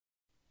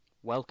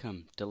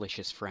Welcome,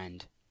 delicious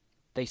friend.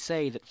 They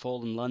say that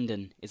fallen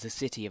London is a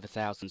city of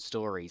 1,000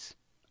 stories,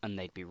 and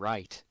they'd be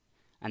right.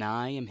 And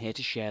I am here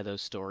to share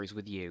those stories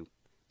with you.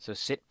 So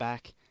sit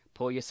back,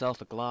 pour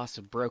yourself a glass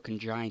of Broken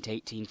Giant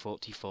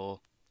 1844,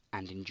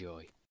 and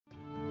enjoy.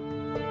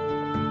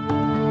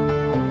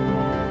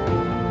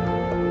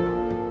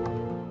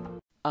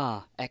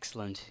 Ah,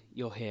 excellent,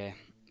 you're here.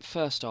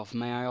 First off,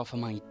 may I offer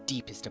my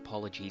deepest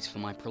apologies for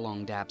my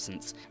prolonged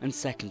absence, and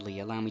secondly,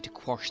 allow me to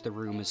quash the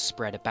rumours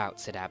spread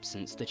about said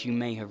absence that you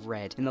may have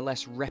read in the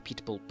less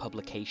reputable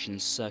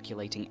publications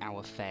circulating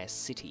our fair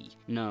city.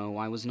 No,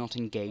 I was not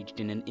engaged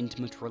in an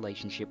intimate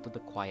relationship with the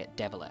quiet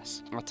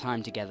deviless. Our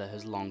time together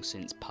has long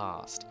since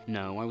passed.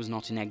 No, I was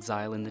not in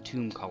exile in the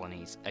tomb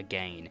colonies,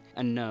 again.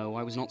 And no,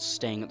 I was not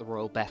staying at the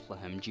Royal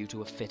Bethlehem due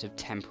to a fit of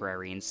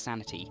temporary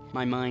insanity.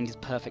 My mind is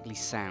perfectly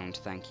sound,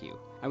 thank you.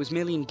 I was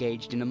merely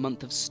engaged in a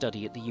month of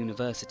study at the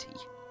university.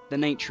 The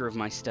nature of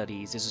my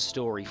studies is a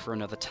story for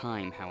another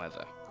time,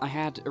 however. I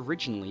had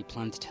originally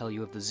planned to tell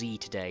you of the Z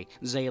today,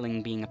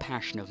 Zailing being a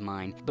passion of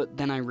mine, but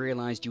then I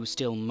realised you were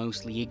still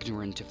mostly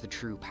ignorant of the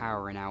true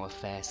power in our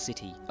fair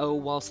city. Oh,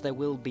 whilst there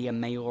will be a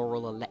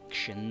mayoral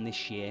election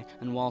this year,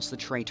 and whilst the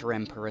traitor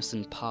Empress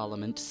and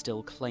Parliament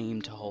still claim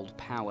to hold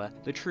power,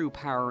 the true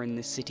power in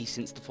this city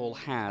since the fall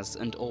has,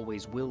 and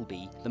always will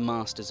be, the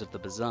Masters of the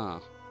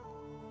Bazaar.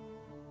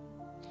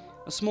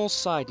 A small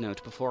side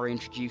note before I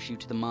introduce you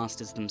to the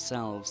Masters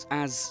themselves.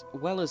 As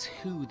well as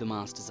who the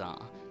Masters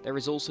are, there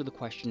is also the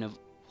question of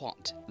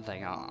what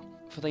they are.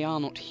 For they are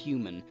not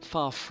human,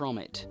 far from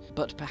it,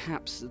 but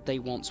perhaps they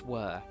once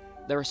were.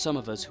 There are some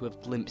of us who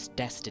have glimpsed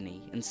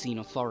destiny and seen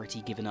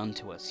authority given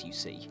unto us, you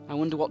see. I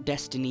wonder what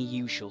destiny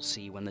you shall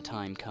see when the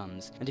time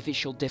comes, and if it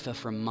shall differ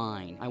from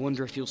mine. I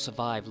wonder if you'll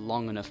survive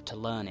long enough to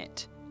learn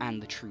it,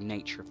 and the true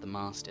nature of the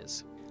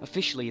Masters.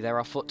 Officially, there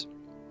are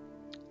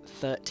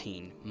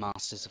 13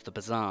 Masters of the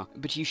Bazaar,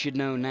 but you should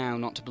know now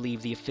not to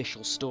believe the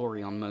official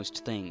story on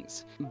most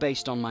things.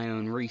 Based on my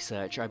own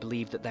research, I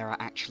believe that there are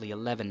actually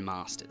 11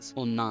 Masters,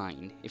 or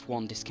 9, if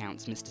one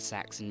discounts Mr.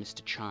 Sachs and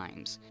Mr.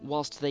 Chimes.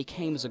 Whilst they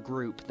came as a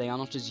group, they are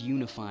not as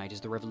unified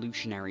as the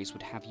revolutionaries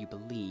would have you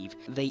believe.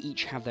 They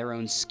each have their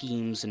own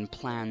schemes and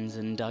plans,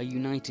 and are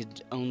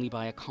united only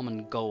by a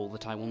common goal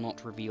that I will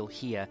not reveal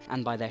here,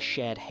 and by their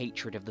shared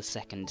hatred of the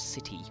Second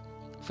City.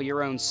 For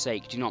your own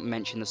sake, do not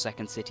mention the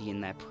Second City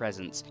in their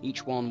presence.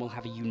 Each one will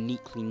have a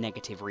uniquely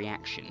negative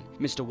reaction.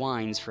 Mr.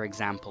 Wines, for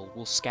example,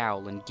 will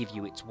scowl and give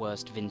you its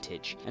worst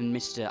vintage, and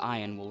Mr.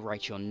 Iron will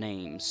write your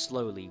name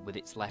slowly with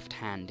its left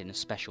hand in a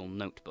special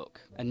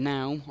notebook. And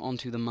now, on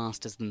to the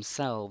Masters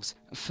themselves.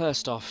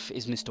 First off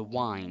is Mr.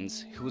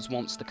 Wines, who was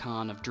once the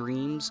Khan of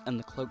Dreams and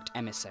the Cloaked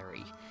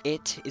Emissary.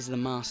 It is the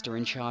master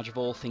in charge of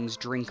all things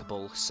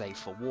drinkable, save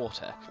for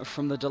water,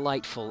 from the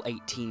delightful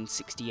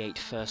 1868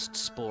 First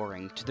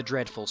Sporing to the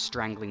dreadful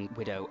Strangling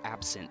Widow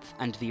Absinthe,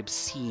 and the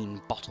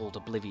obscene Bottled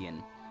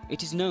Oblivion.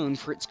 It is known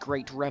for its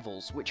great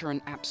revels, which are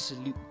an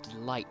absolute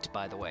delight,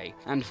 by the way,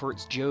 and for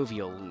its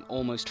jovial and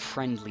almost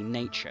friendly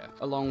nature,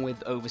 along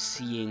with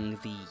overseeing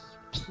the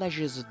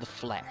pleasures of the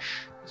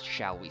flesh,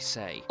 shall we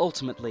say.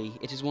 Ultimately,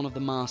 it is one of the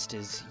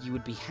masters you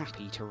would be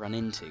happy to run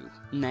into.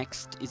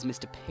 Next is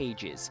Mr.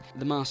 Pages,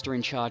 the master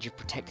in charge of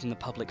protecting the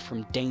public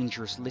from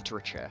dangerous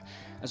literature,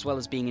 as well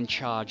as being in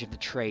charge of the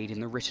trade in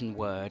the written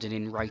word and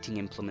in writing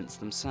implements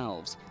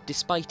themselves.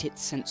 Despite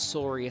its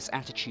censorious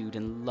attitude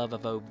and love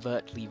of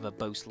overtly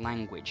verbose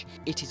language,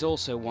 it is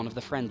also one of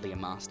the friendlier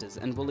masters,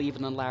 and will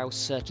even allow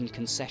certain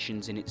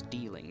concessions in its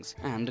dealings,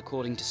 and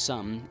according to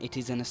some, it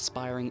is an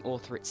aspiring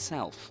author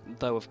itself,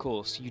 though of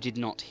course you did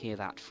not hear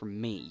that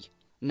from me.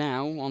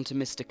 Now, on to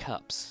Mr.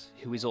 Cups,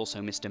 who is also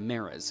Mr.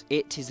 Mirrors.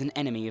 It is an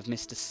enemy of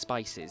Mr.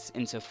 Spices,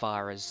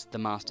 insofar as the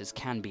masters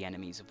can be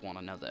enemies of one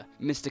another.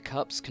 Mr.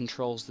 Cups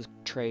controls the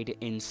trade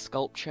in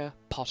sculpture,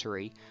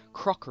 pottery,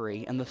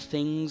 crockery, and the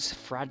things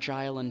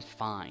fragile and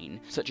fine,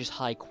 such as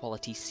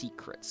high-quality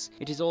secrets.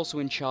 It is also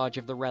in charge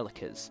of the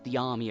Relicers, the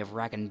army of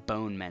rag and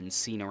bone men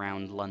seen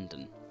around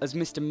London. As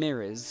Mr.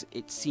 Mirrors,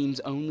 it seems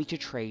only to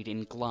trade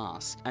in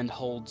glass, and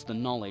holds the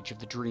knowledge of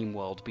the dream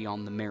world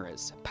beyond the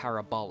mirrors,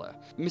 parabola.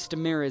 Mr.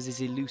 Mirrors is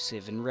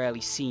elusive and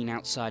rarely seen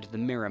outside of the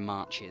mirror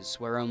marches,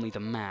 where only the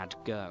mad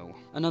go.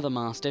 Another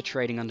master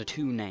trading under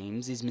two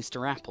names is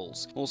Mr.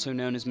 Apples, also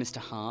known as Mr.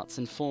 Hearts,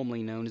 and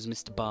formerly known as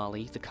Mr.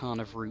 Barley, the Khan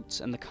of Roots,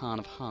 and the Khan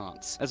of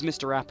Hearts. As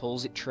Mr.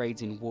 Apples, it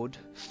trades in wood,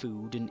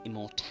 food, and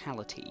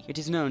immortality. It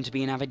is known to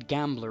be an avid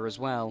gambler as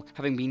well,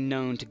 having been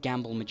known to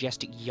gamble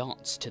majestic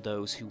yachts to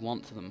those who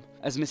want them.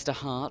 As Mr.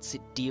 Hearts,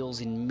 it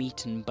deals in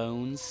meat and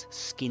bones,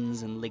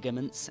 skins and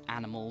ligaments,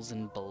 animals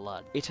and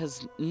blood. It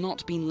has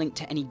not been linked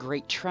to any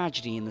great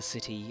tragedy in the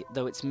city,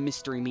 though its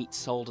mystery meat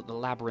sold at the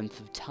Labyrinth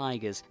of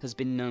Tigers has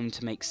been known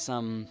to make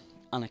some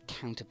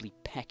unaccountably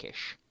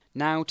peckish.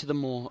 Now to the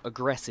more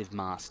aggressive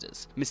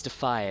masters, Mr.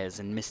 Fires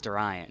and Mr.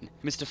 Iron.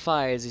 Mr.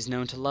 Fires is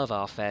known to love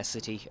our fair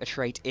city, a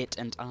trait it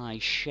and I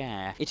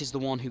share. It is the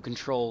one who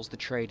controls the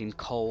trade in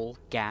coal,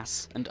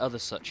 gas, and other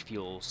such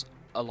fuels,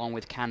 along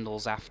with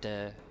candles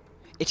after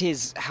It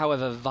is,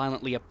 however,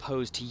 violently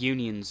opposed to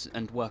unions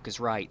and workers'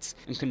 rights,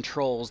 and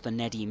controls the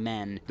needy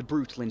men, the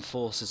brutal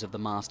enforcers of the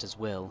Master's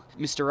will.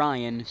 Mr.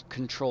 Iron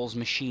controls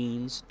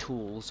machines,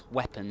 tools,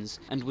 weapons,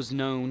 and was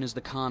known as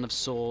the Khan of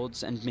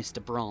Swords and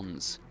Mr.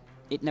 Bronze.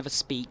 It never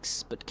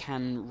speaks, but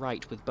can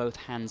write with both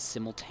hands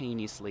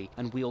simultaneously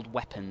and wield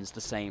weapons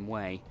the same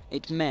way.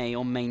 It may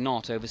or may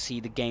not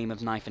oversee the game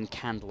of knife and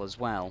candle as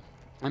well.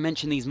 I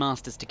mention these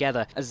masters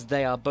together as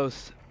they are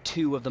both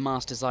two of the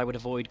masters I would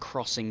avoid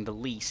crossing the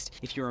least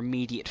if your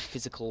immediate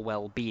physical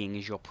well-being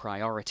is your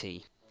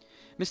priority.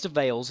 Mr.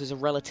 Vales is a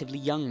relatively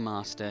young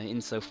master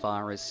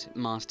insofar as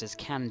masters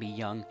can be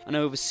young, and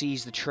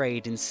oversees the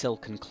trade in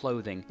silk and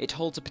clothing. It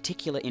holds a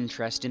particular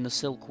interest in the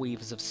silk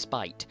weavers of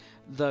Spite,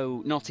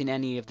 though not in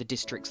any of the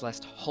district's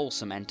less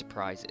wholesome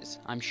enterprises.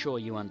 I'm sure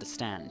you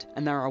understand.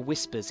 And there are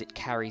whispers it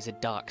carries a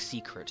dark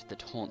secret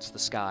that haunts the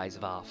skies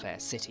of our fair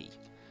city.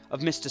 Of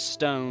Mr.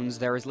 Stones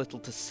there is little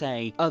to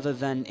say, other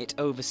than it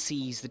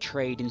oversees the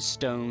trade in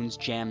stones,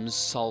 gems,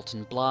 salt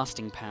and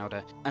blasting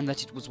powder, and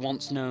that it was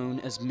once known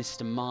as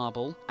Mr.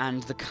 Marble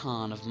and the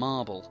Khan of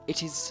Marble.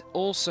 It is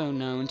also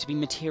known to be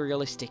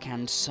materialistic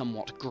and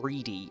somewhat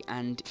greedy,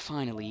 and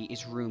finally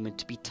is rumoured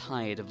to be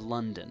tired of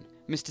London.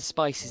 Mr.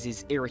 Spices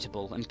is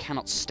irritable and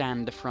cannot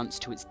stand affronts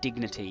to its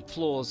dignity,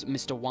 flaws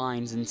Mr.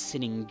 Wines and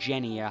sinning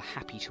Jenny are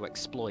happy to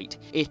exploit.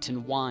 It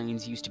and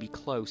Wines used to be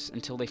close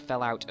until they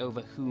fell out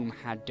over whom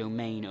had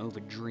domain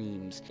over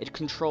dreams. It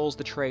controls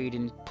the trade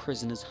in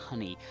prisoner's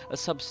honey, a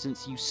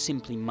substance you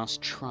simply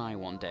must try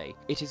one day.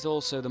 It is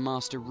also the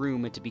master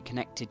rumoured to be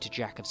connected to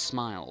Jack of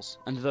Smiles,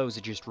 and those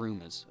are just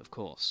rumours, of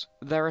course.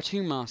 There are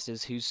two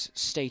masters whose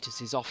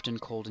status is often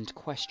called into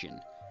question.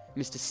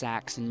 Mr.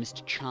 Sachs and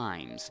Mr.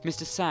 Chimes.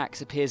 Mr.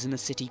 Sachs appears in the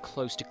city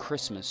close to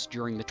Christmas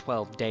during the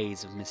 12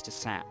 days of Mr.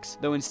 Sachs,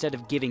 though instead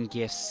of giving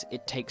gifts,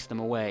 it takes them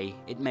away.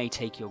 It may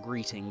take your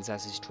greetings,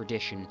 as is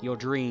tradition, your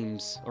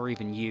dreams, or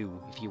even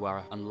you, if you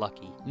are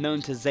unlucky.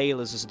 Known to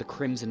sailors as the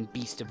Crimson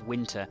Beast of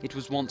Winter, it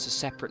was once a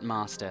separate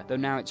master, though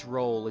now its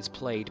role is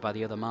played by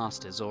the other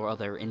masters or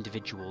other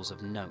individuals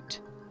of note.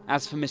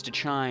 As for Mr.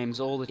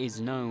 Chimes, all that is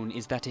known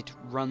is that it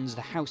runs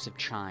the House of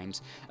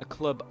Chimes, a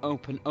club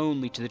open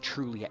only to the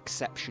truly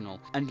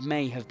exceptional, and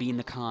may have been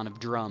the Khan of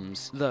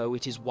Drums, though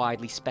it is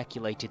widely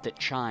speculated that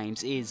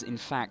Chimes is, in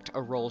fact,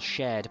 a role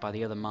shared by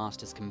the other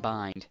masters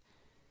combined.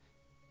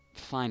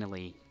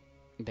 Finally,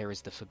 there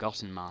is the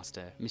Forgotten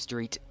Master,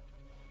 Mr.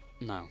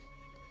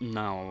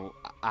 No,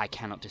 I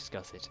cannot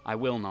discuss it. I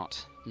will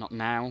not. Not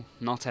now,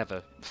 not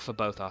ever, for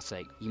both our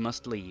sake. You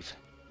must leave.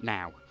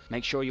 Now.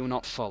 Make sure you are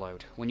not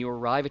followed. When you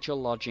arrive at your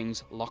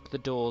lodgings, lock the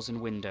doors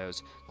and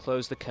windows,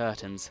 close the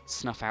curtains,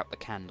 snuff out the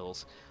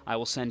candles. I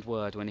will send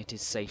word when it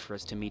is safe for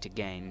us to meet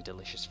again,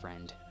 delicious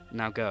friend.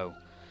 Now go,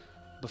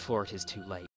 before it is too late.